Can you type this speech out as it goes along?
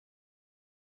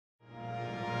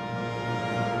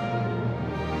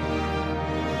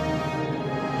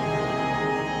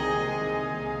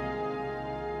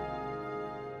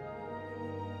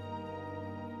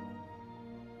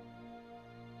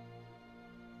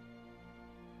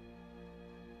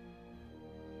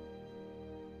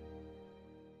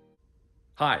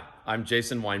Hi, I'm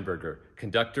Jason Weinberger,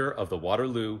 conductor of the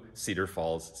Waterloo Cedar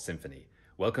Falls Symphony,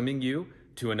 welcoming you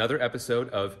to another episode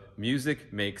of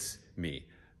Music Makes Me,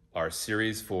 our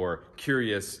series for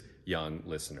curious young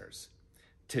listeners.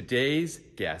 Today's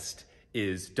guest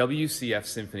is WCF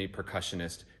Symphony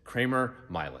percussionist Kramer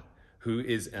Milan, who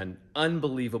is an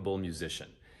unbelievable musician.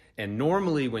 And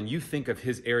normally when you think of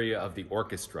his area of the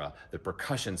orchestra, the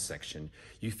percussion section,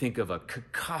 you think of a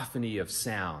cacophony of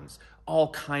sounds,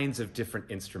 all kinds of different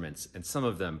instruments, and some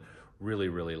of them really,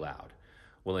 really loud.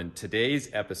 Well, in today's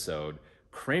episode,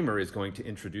 Kramer is going to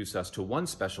introduce us to one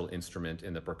special instrument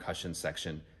in the percussion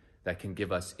section that can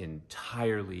give us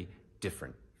entirely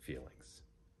different feelings.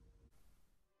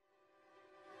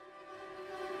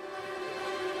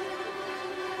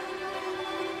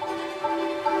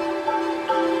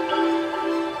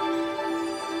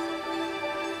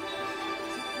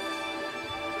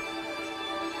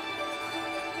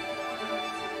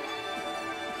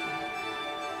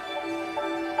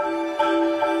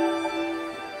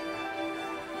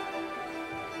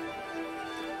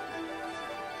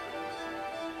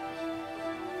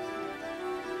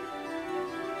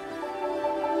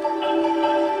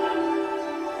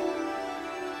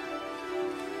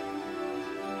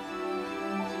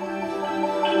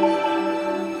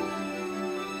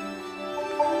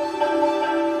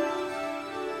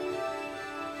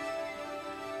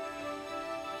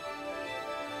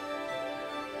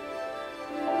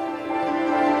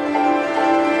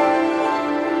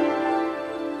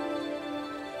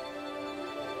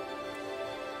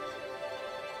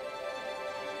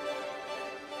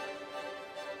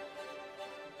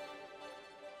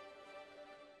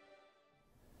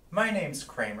 My name's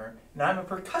Kramer, and I'm a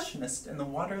percussionist in the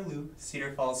Waterloo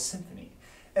Cedar Falls Symphony.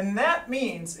 And that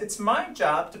means it's my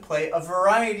job to play a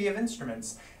variety of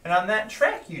instruments. And on that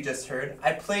track you just heard,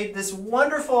 I played this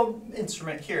wonderful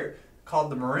instrument here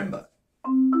called the marimba.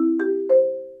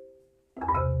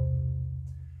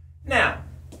 Now,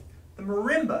 the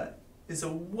marimba is a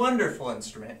wonderful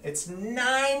instrument. It's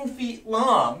 9 feet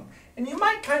long, and you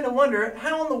might kind of wonder,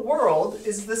 how in the world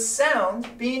is this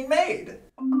sound being made?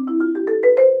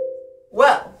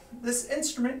 Well, this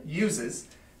instrument uses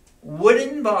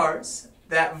wooden bars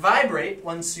that vibrate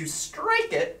once you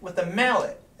strike it with a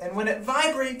mallet. And when it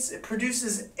vibrates, it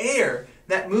produces air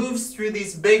that moves through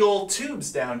these big old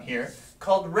tubes down here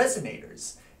called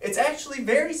resonators. It's actually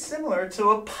very similar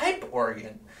to a pipe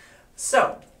organ.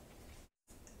 So,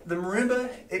 the marimba,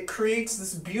 it creates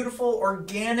this beautiful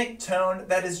organic tone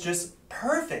that is just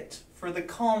perfect for the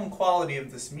calm quality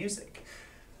of this music.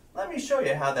 Let me show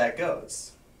you how that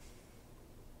goes.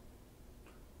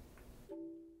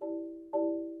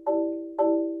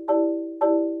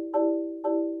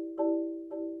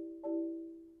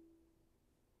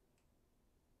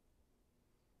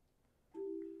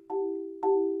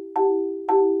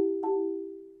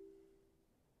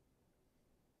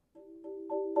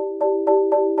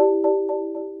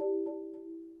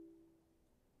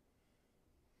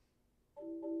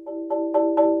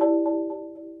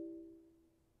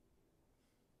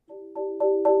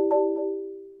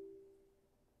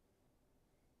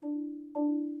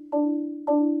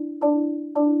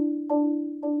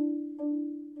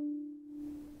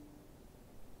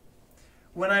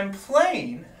 When I'm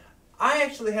playing, I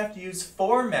actually have to use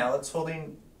 4 mallets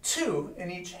holding 2 in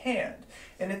each hand.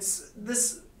 And it's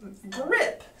this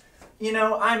grip. You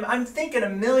know, I'm thinking a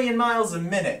million miles a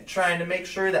minute trying to make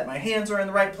sure that my hands are in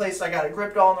the right place, I got it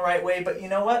gripped all in the right way, but you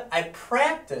know what? I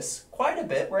practice quite a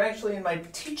bit. We're actually in my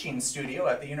teaching studio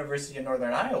at the University of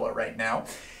Northern Iowa right now.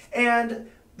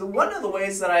 And one of the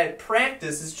ways that I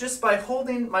practice is just by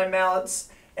holding my mallets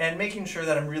and making sure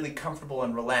that I'm really comfortable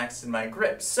and relaxed in my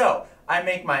grip. So, I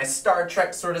make my Star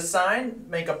Trek sort of sign,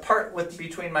 make a part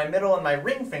between my middle and my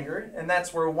ring finger, and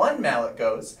that's where one mallet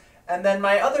goes. And then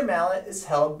my other mallet is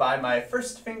held by my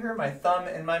first finger, my thumb,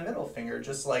 and my middle finger,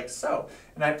 just like so.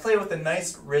 And I play with a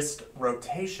nice wrist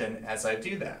rotation as I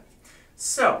do that.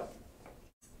 So,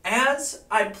 as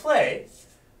I play,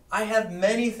 I have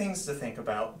many things to think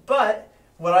about, but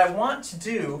what I want to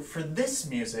do for this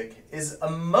music is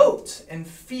emote and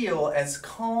feel as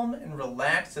calm and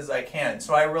relaxed as I can.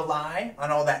 So I rely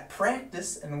on all that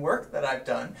practice and work that I've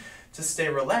done to stay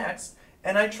relaxed,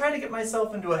 and I try to get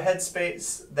myself into a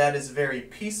headspace that is very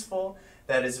peaceful,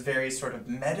 that is very sort of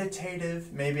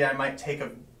meditative. Maybe I might take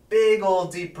a big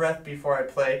old deep breath before I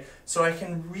play so I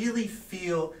can really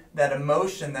feel that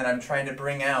emotion that I'm trying to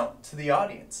bring out to the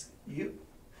audience, you.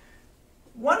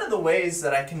 One of the ways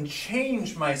that I can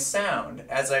change my sound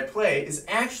as I play is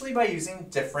actually by using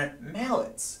different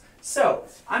mallets. So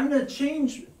I'm going to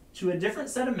change to a different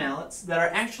set of mallets that are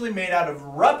actually made out of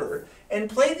rubber and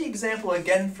play the example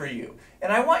again for you.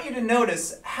 And I want you to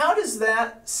notice, how does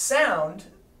that sound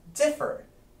differ?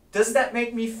 Does that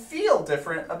make me feel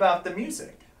different about the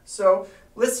music? So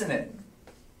listen in.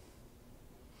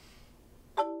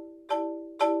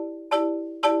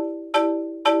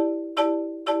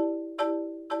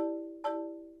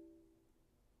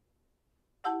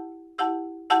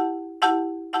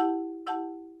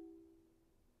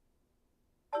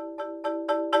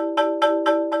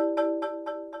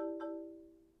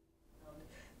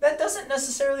 That doesn't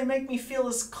necessarily make me feel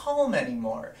as calm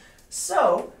anymore.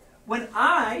 So, when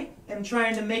I am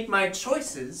trying to make my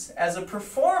choices as a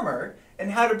performer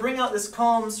and how to bring out this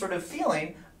calm sort of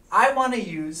feeling, I want to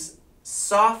use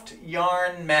soft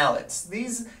yarn mallets.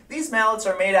 These mallets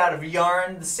are made out of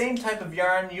yarn, the same type of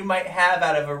yarn you might have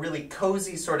out of a really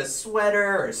cozy sort of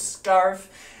sweater or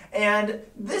scarf. And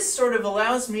this sort of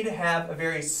allows me to have a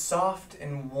very soft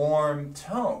and warm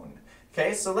tone.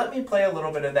 Okay, so let me play a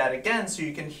little bit of that again so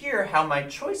you can hear how my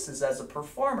choices as a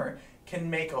performer can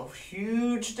make a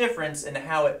huge difference in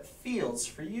how it feels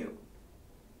for you.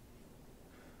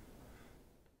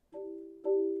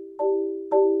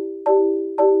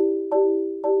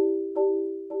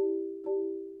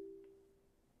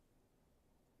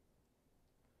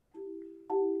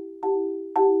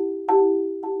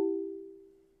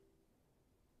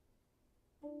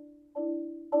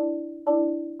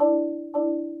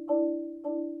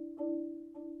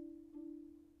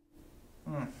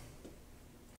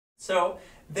 So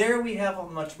there we have a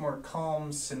much more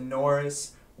calm,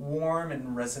 sonorous, warm,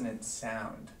 and resonant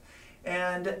sound.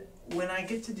 And when I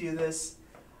get to do this,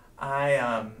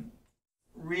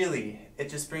 it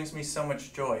just brings me so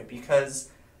much joy, because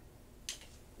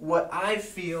what I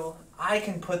feel, I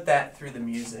can put that through the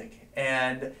music.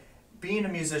 And being a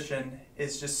musician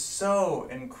is just so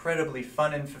incredibly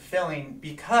fun and fulfilling,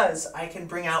 because I can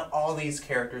bring out all these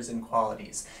characters and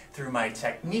qualities through my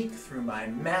technique, through my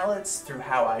mallets, through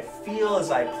how I feel as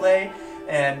I play,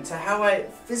 and to how I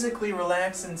physically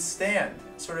relax and stand,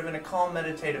 sort of in a calm,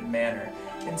 meditative manner.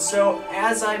 And so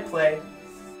as I play,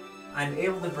 I'm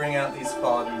able to bring out these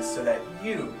qualities so that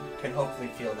you can hopefully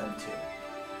feel them too.